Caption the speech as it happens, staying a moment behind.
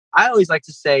I always like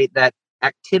to say that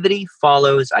activity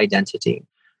follows identity.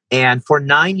 And for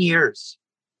 9 years,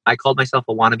 I called myself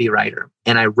a wannabe writer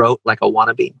and I wrote like a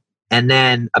wannabe. And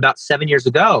then about 7 years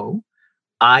ago,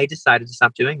 I decided to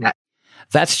stop doing that.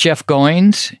 That's Jeff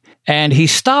Goins, and he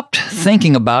stopped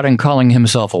thinking about and calling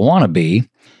himself a wannabe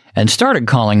and started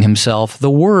calling himself the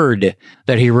word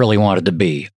that he really wanted to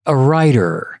be, a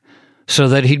writer, so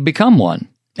that he'd become one.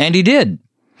 And he did.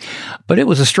 But it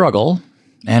was a struggle,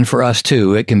 and for us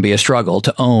too, it can be a struggle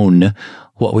to own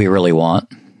what we really want.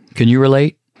 Can you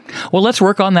relate? Well, let's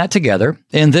work on that together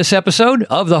in this episode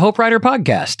of the Hope Writer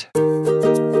Podcast.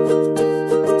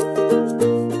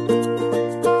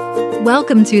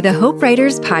 Welcome to the Hope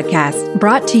Writers Podcast,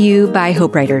 brought to you by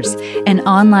Hope Writers, an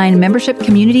online membership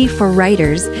community for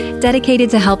writers dedicated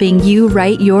to helping you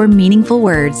write your meaningful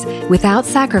words without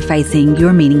sacrificing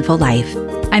your meaningful life.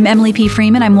 I'm Emily P.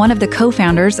 Freeman. I'm one of the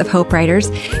co-founders of Hope Writers.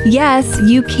 Yes,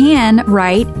 you can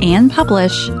write and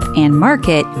publish and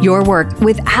market your work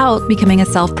without becoming a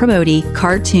self-promoting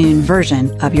cartoon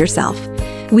version of yourself.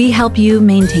 We help you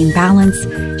maintain balance,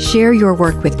 share your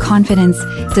work with confidence,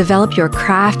 develop your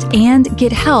craft, and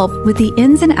get help with the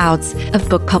ins and outs of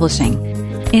book publishing.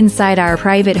 Inside our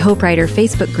private Hope Writer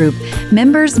Facebook group,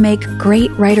 members make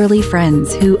great writerly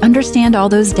friends who understand all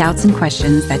those doubts and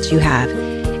questions that you have.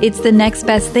 It's the next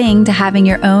best thing to having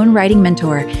your own writing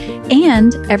mentor.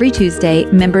 And every Tuesday,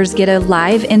 members get a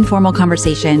live informal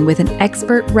conversation with an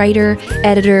expert writer,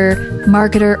 editor,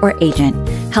 marketer, or agent,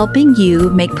 helping you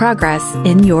make progress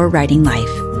in your writing life.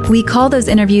 We call those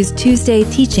interviews Tuesday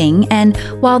Teaching, and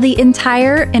while the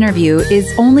entire interview is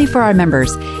only for our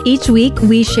members, each week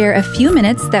we share a few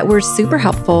minutes that were super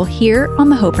helpful here on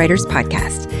the Hope Writers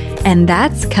Podcast. And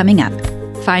that's coming up.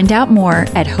 Find out more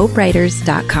at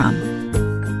hopewriters.com.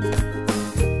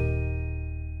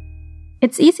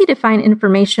 It's easy to find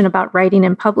information about writing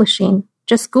and publishing.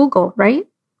 Just Google, right?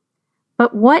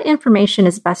 But what information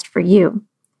is best for you?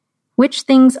 Which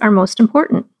things are most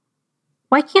important?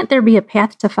 Why can't there be a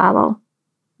path to follow?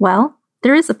 Well,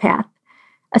 there is a path,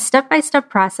 a step-by-step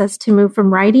process to move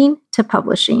from writing to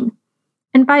publishing.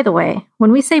 And by the way,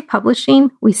 when we say publishing,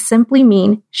 we simply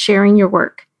mean sharing your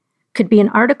work. Could be an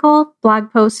article,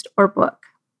 blog post, or book.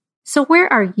 So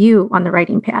where are you on the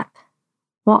writing path?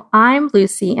 Well, I'm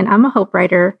Lucy, and I'm a Hope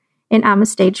Writer, and I'm a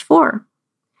Stage 4.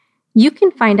 You can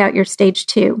find out your Stage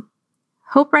 2.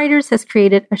 Hope Writers has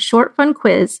created a short, fun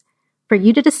quiz for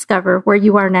you to discover where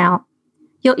you are now.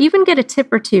 You'll even get a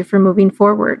tip or two for moving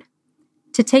forward.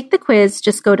 To take the quiz,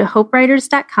 just go to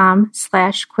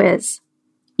hopewriters.com/quiz.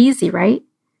 Easy, right?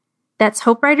 That's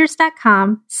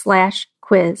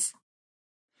hopewriters.com/quiz.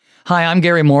 Hi, I'm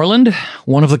Gary Moreland,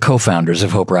 one of the co-founders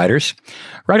of Hope Writers.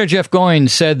 Writer Jeff Goins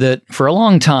said that for a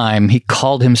long time, he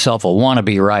called himself a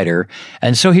wannabe writer,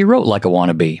 and so he wrote like a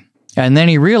wannabe. And then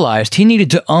he realized he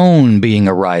needed to own being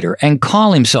a writer and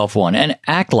call himself one and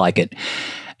act like it.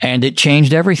 And it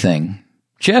changed everything.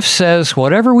 Jeff says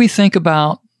whatever we think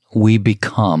about, we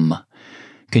become.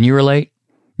 Can you relate?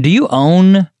 Do you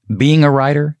own being a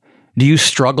writer? Do you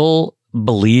struggle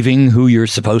believing who you're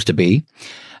supposed to be?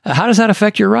 How does that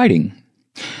affect your writing?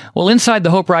 Well, inside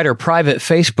the Hope Writer private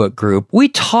Facebook group, we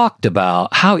talked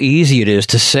about how easy it is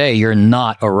to say you're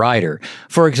not a writer.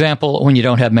 For example, when you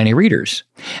don't have many readers.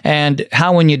 And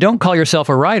how when you don't call yourself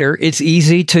a writer, it's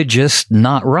easy to just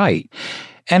not write.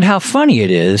 And how funny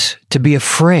it is to be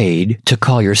afraid to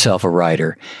call yourself a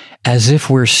writer, as if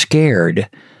we're scared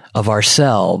of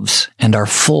ourselves and our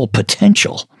full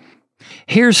potential.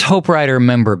 Here's Hope Writer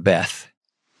member Beth.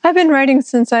 I've been writing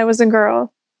since I was a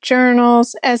girl.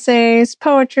 Journals, essays,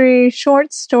 poetry,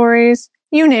 short stories,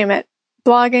 you name it.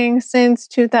 Blogging since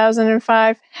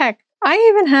 2005. Heck, I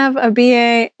even have a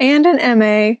BA and an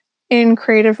MA in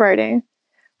creative writing.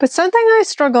 But something I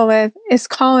struggle with is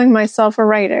calling myself a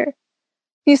writer.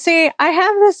 You see, I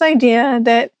have this idea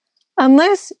that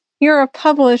unless you're a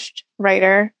published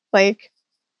writer, like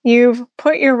you've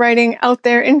put your writing out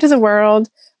there into the world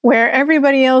where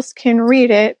everybody else can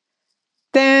read it,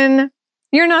 then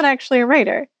you're not actually a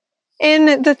writer.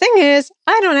 And the thing is,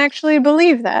 I don't actually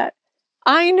believe that.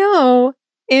 I know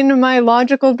in my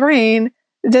logical brain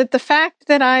that the fact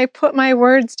that I put my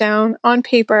words down on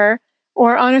paper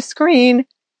or on a screen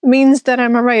means that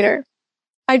I'm a writer.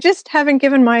 I just haven't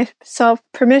given myself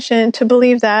permission to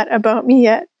believe that about me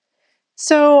yet.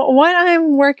 So what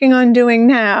I'm working on doing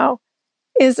now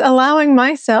is allowing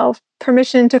myself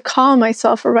permission to call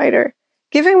myself a writer,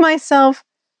 giving myself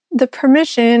the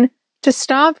permission to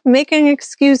stop making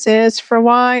excuses for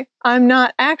why I'm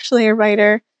not actually a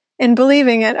writer and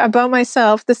believing it about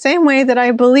myself the same way that I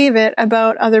believe it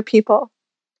about other people.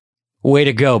 Way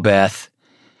to go, Beth.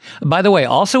 By the way,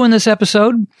 also in this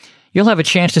episode, you'll have a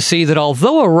chance to see that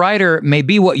although a writer may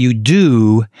be what you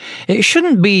do, it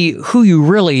shouldn't be who you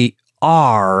really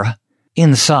are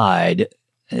inside.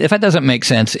 If that doesn't make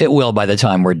sense, it will by the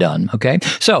time we're done, okay?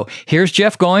 So here's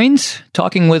Jeff Goins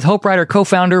talking with Hope Writer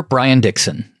co-founder Brian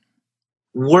Dixon.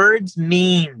 Words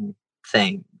mean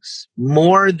things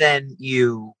more than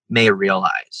you may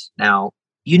realize. Now,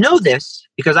 you know this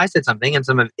because I said something and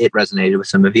some of it resonated with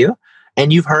some of you.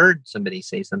 And you've heard somebody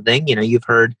say something, you've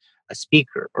heard a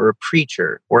speaker or a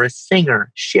preacher or a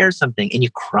singer share something and you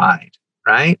cried,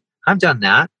 right? I've done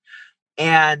that.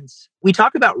 And we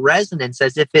talk about resonance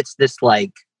as if it's this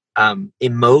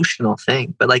emotional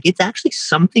thing, but it's actually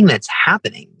something that's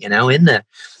happening, in the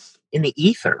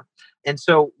ether. And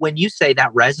so when you say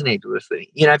that resonated with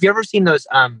me, have you ever seen those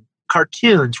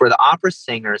cartoons where the opera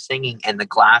singer is singing and the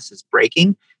glass is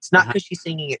breaking? It's not because she's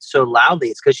singing it so loudly.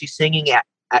 It's because she's singing at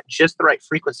just the right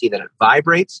frequency that it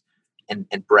vibrates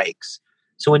and breaks.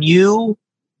 So when you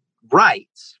write,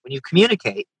 when you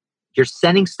communicate, you're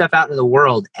sending stuff out into the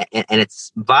world and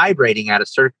it's vibrating at a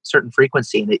certain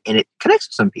frequency and it connects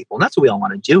with some people. And that's what we all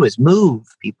want to do, is move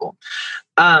people.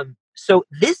 So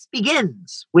this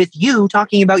begins with you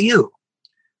talking about you,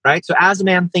 right? So as a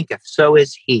man thinketh, so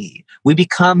is he. We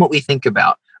become what we think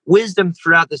about. Wisdom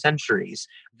throughout the centuries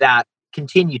that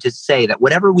continue to say that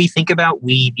whatever we think about,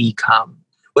 we become.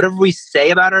 Whatever we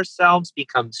say about ourselves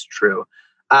becomes true.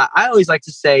 I always like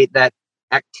to say that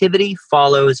activity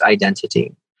follows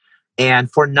identity.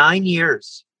 And for 9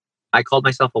 years, I called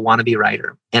myself a wannabe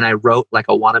writer and I wrote like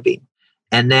a wannabe.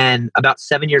 And then about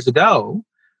 7 years ago,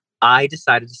 I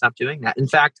decided to stop doing that. In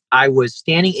fact, I was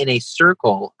standing in a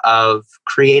circle of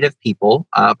creative people,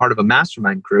 part of a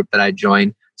mastermind group that I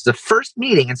joined. It's the first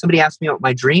meeting and somebody asked me what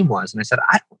my dream was. And I said,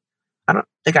 I don't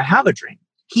think I have a dream.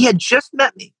 He had just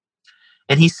met me.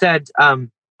 And he said, I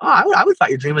would thought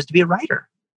your dream was to be a writer.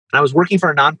 And I was working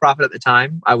for a nonprofit at the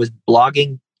time. I was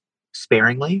blogging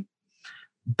sparingly.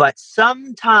 But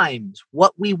sometimes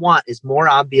what we want is more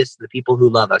obvious to the people who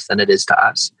love us than it is to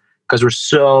us because we're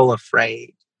so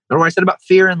afraid. Remember what I said about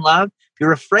fear and love? If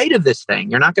you're afraid of this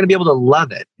thing, you're not going to be able to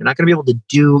love it. You're not going to be able to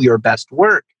do your best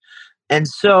work. And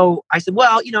so I said,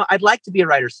 well, I'd like to be a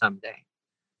writer someday,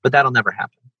 but that'll never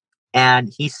happen.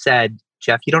 And he said,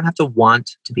 Jeff, you don't have to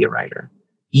want to be a writer.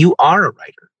 You are a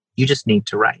writer. You just need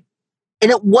to write.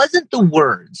 And it wasn't the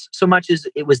words so much as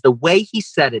it was the way he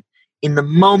said it in the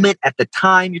moment, at the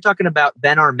time. You're talking about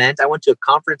Ben Arment. I went to a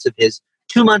conference of his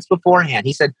 2 months beforehand.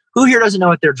 He said, who here doesn't know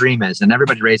what their dream is? And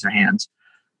everybody raised their hands.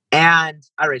 And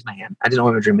I raised my hand. I didn't know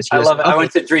what my dream was. I love it. Okay. I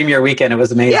went to Dream Your Weekend. It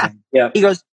was amazing. Yeah. He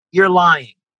goes, you're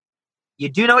lying. You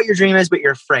do know what your dream is, but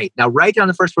you're afraid. Now write down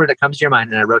the first word that comes to your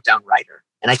mind. And I wrote down writer.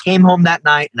 And I came home that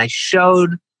night and I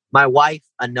showed my wife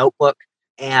a notebook.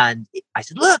 And I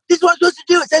said, look, this is what I'm supposed to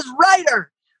do. It says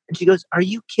writer. And she goes, are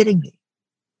you kidding me?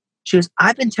 She goes,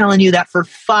 I've been telling you that for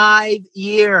 5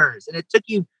 years. And it took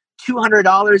you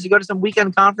 $200 to go to some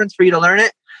weekend conference for you to learn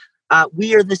it.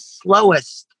 We are the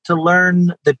slowest to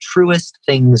learn the truest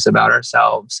things about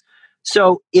ourselves.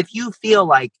 So if you feel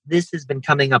like this has been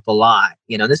coming up a lot,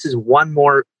 this is one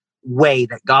more way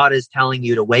that God is telling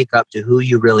you to wake up to who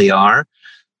you really are.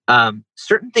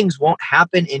 Certain things won't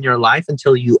happen in your life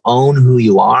until you own who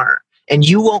you are. And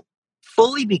you won't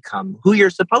fully become who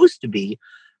you're supposed to be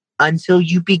until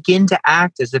you begin to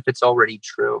act as if it's already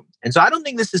true. And so I don't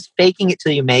think this is faking it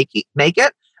till you make it.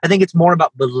 I think it's more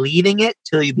about believing it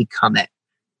till you become it.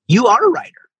 You are a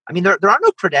writer. I mean, there are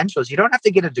no credentials. You don't have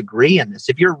to get a degree in this.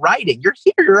 If you're writing, you're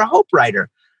here. You're a hope writer.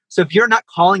 So if you're not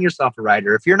calling yourself a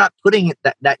writer, if you're not putting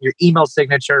that your email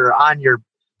signature or on your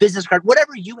business card,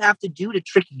 whatever you have to do to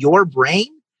trick your brain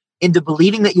into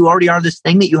believing that you already are this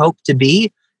thing that you hope to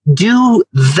be, do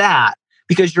that.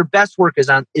 Because your best work is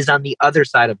on the other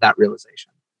side of that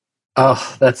realization.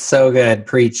 Oh, that's so good.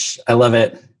 Preach. I love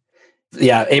it.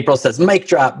 Yeah, April says, mic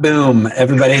drop, boom.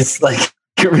 Everybody's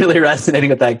really resonating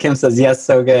with that. Kim says, yes,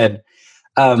 so good.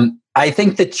 I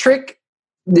think the trick,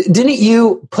 didn't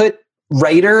you put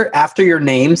writer after your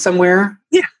name somewhere?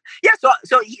 Yeah.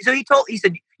 So he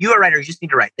said, you're a writer, you just need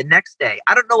to write. The next day,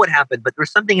 I don't know what happened, but there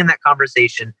was something in that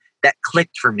conversation that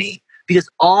clicked for me because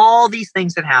all these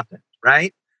things had happened,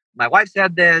 right? My wife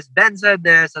said this, Ben said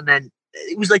this, and then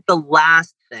it was like the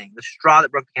last thing, the straw that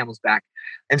broke the camel's back.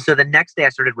 And so the next day I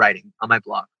started writing on my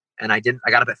blog and I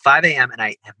got up at 5 a.m. and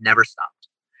I have never stopped.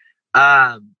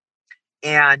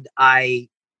 And I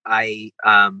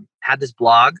had this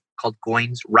blog called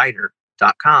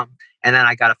goinswriter.com. And then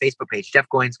I got a Facebook page, Jeff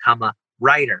Goins,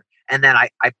 writer. And then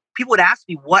people would ask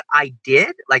me what I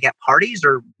did, like at parties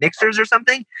or mixers or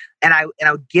something. And I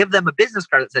would give them a business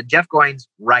card that said Jeff Goins,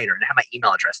 writer, and I had my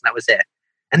email address, and that was it.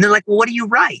 And they're like, well, what do you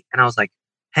write? And I was like,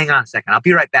 hang on a second, I'll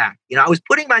be right back. I was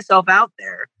putting myself out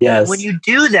there. Yes. When you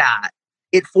do that,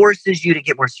 it forces you to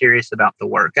get more serious about the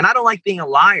work. And I don't like being a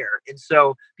liar. And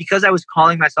so because I was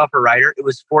calling myself a writer, it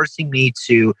was forcing me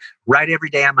to write every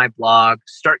day on my blog,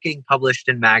 start getting published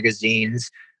in magazines,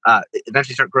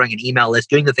 eventually start growing an email list,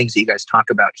 doing the things that you guys talk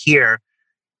about here.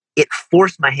 It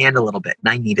forced my hand a little bit,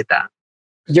 and I needed that.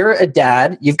 You're a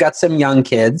dad. You've got some young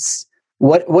kids.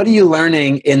 What are you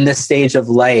learning in this stage of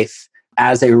life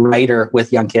as a writer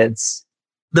with young kids?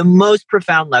 The most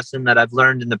profound lesson that I've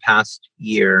learned in the past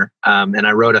year, and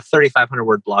I wrote a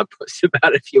 3,500-word blog post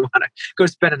about it if you want to go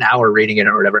spend an hour reading it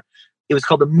or whatever. It was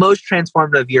called The Most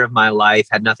Transformative Year of My Life,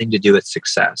 had nothing to do with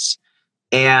success.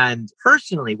 And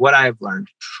personally, what I've learned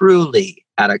truly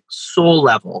at a soul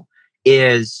level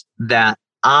is that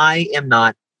I am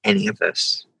not any of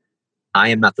this. I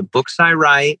am not the books I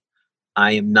write.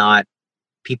 I am not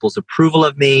people's approval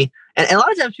of me. And a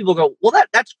lot of times people go, well,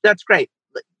 that's great.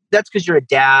 That's because you're a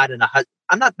dad and a husband.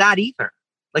 I'm not that either.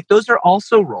 Like, those are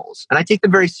also roles. And I take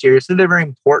them very seriously. They're very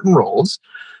important roles.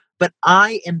 But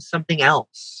I am something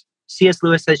else. C.S.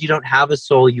 Lewis says you don't have a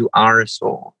soul, you are a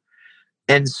soul.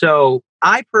 And so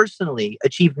I personally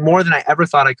achieved more than I ever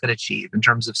thought I could achieve in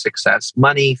terms of success,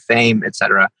 money, fame,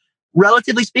 etc.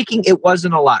 Relatively speaking, it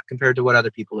wasn't a lot compared to what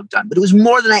other people have done. But it was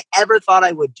more than I ever thought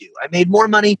I would do. I made more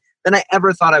money than I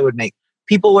ever thought I would make.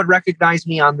 People would recognize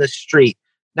me on the street.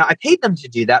 Now, I paid them to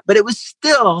do that, but it was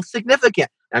still significant.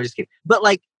 I'm just kidding. But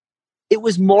it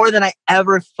was more than I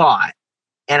ever thought.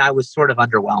 And I was sort of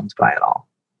underwhelmed by it all.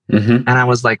 Mm-hmm. And I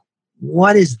was like,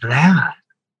 what is that?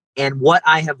 And what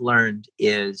I have learned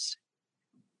is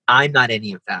I'm not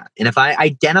any of that. And if I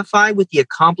identify with the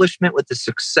accomplishment, with the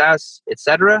success,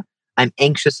 etc., I'm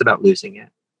anxious about losing it.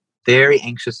 Very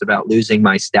anxious about losing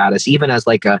my status, even as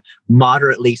a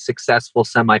moderately successful,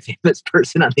 semi-famous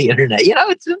person on the internet.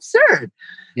 It's absurd.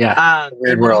 Yeah. And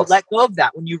when you let go of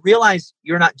that, when you realize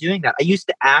you're not doing that. I used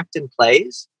to act in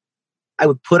plays. I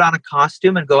would put on a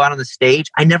costume and go out on the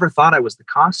stage. I never thought I was the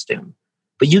costume.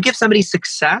 But you give somebody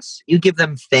success, you give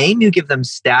them fame, you give them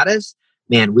status.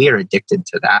 Man, we are addicted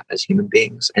to that as human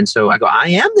beings. And so I go, I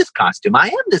am this costume. I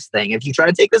am this thing. If you try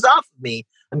to take this off of me,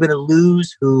 I'm going to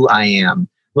lose who I am.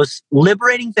 Most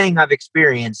liberating thing I've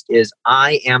experienced is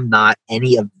I am not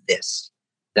any of this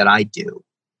that I do.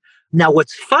 Now,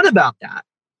 what's fun about that,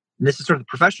 and this is sort of the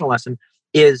professional lesson,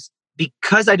 is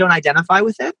because I don't identify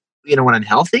with it, when I'm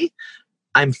healthy,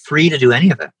 I'm free to do any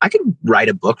of it. I can write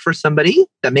a book for somebody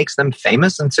that makes them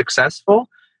famous and successful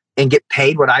and get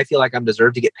paid what I feel like I'm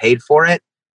deserved to get paid for it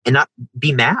and not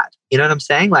be mad. You know what I'm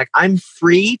saying? I'm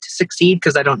free to succeed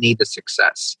because I don't need the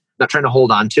success. I'm not trying to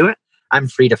hold on to it. I'm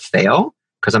free to fail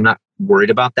because I'm not worried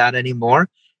about that anymore.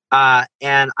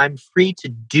 And I'm free to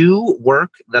do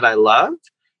work that I love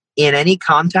in any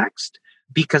context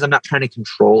because I'm not trying to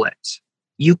control it.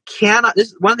 You cannot, this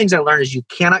is one of the things I learned is you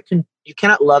cannot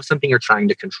love something you're trying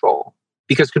to control,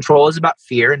 because control is about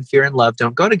fear, and fear and love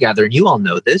don't go together. And you all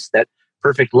know this, that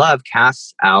perfect love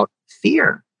casts out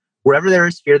fear. Wherever there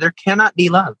is fear, there cannot be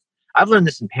love. I've learned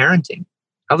this in parenting.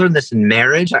 I've learned this in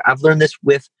marriage. I've learned this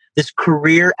with this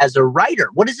career as a writer.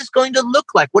 What is this going to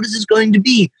look like? What is this going to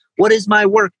be? What is my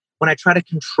work? When I try to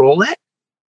control it,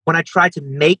 when I try to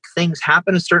make things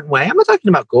happen a certain way, I'm not talking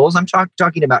about goals. I'm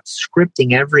talking about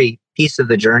scripting every piece of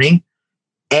the journey.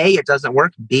 A, it doesn't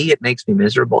work. B, it makes me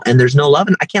miserable. And there's no love.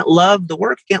 And I can't love the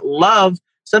work. I can't love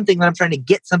something that I'm trying to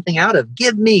get something out of.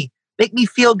 Make me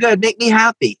feel good. Make me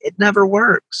happy. It never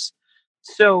works.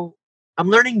 So I'm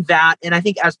learning that. And I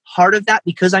think as part of that,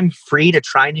 because I'm free to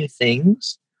try new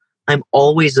things, I'm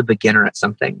always a beginner at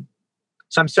something.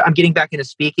 So I'm getting back into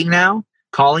speaking now,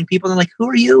 calling people. And they're like, who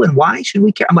are you? And why should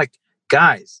we care? I'm like,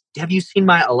 guys, have you seen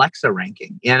my Alexa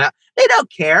ranking? They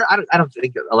don't care. I don't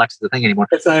think Alexa's a thing anymore.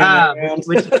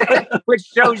 Which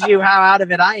shows you how out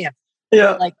of it I am.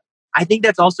 Yeah. I think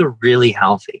that's also really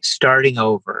healthy. Starting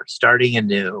over, starting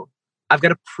anew. I've got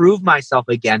to prove myself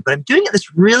again, but I'm doing it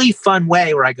this really fun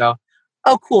way where I go,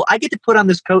 oh, cool. I get to put on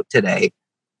this coat today,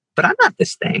 but I'm not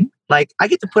this thing. I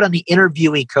get to put on the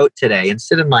interviewee coat today and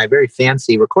sit in my very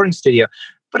fancy recording studio,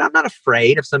 but I'm not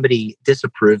afraid if somebody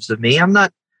disapproves of me. I'm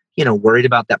not, worried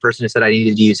about that person who said I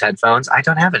needed to use headphones. I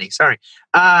don't have any. Sorry.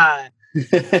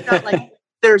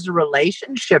 There's a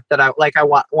relationship that I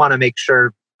want to make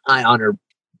sure I honor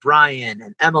Brian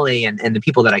and Emily and the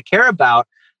people that I care about.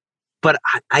 But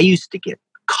I used to get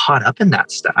caught up in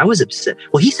that stuff. I was upset.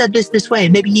 Well, he said this way,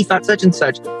 and maybe he thought such and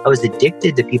such. I was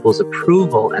addicted to people's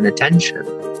approval and attention.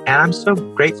 And I'm so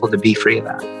grateful to be free of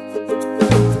that.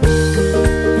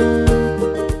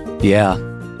 Yeah.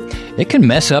 It can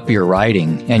mess up your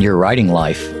writing and your writing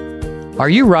life. Are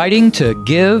you writing to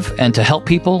give and to help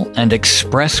people and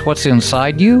express what's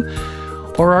inside you?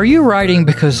 Or are you writing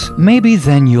because maybe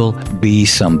then you'll be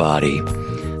somebody,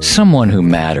 someone who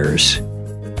matters?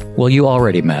 Well, you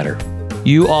already matter.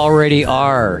 You already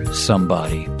are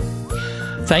somebody.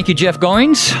 Thank you, Jeff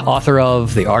Goins, author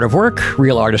of The Art of Work,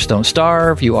 Real Artists Don't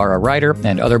Starve, You Are a Writer,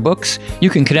 and other books. You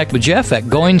can connect with Jeff at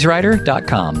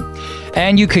goinswriter.com.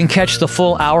 And you can catch the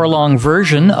full hour-long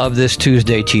version of this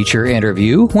Tuesday teacher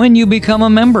interview when you become a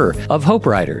member of Hope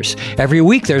Writers. Every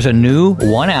week there's a new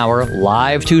 1-hour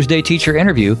live Tuesday teacher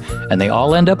interview, and they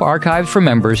all end up archived for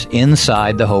members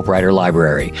inside the Hope Writer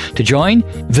Library. To join,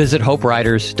 visit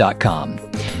hopewriters.com.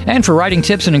 And for writing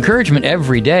tips and encouragement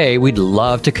every day, we'd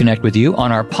love to connect with you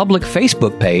on our public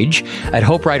Facebook page at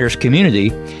Hope Writers Community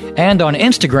and on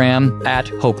Instagram at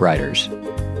Hope Writers.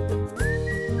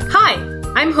 Hi,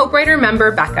 I'm Hope Writer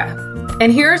member Becca,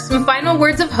 and here are some final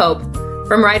words of hope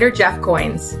from writer Jeff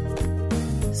Goins.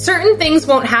 Certain things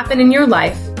won't happen in your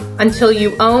life until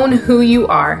you own who you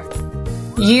are.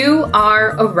 You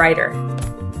are a writer.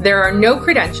 There are no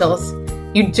credentials.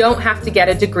 You don't have to get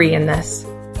a degree in this.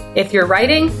 If you're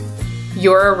writing,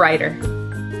 you're a writer.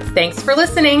 Thanks for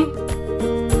listening.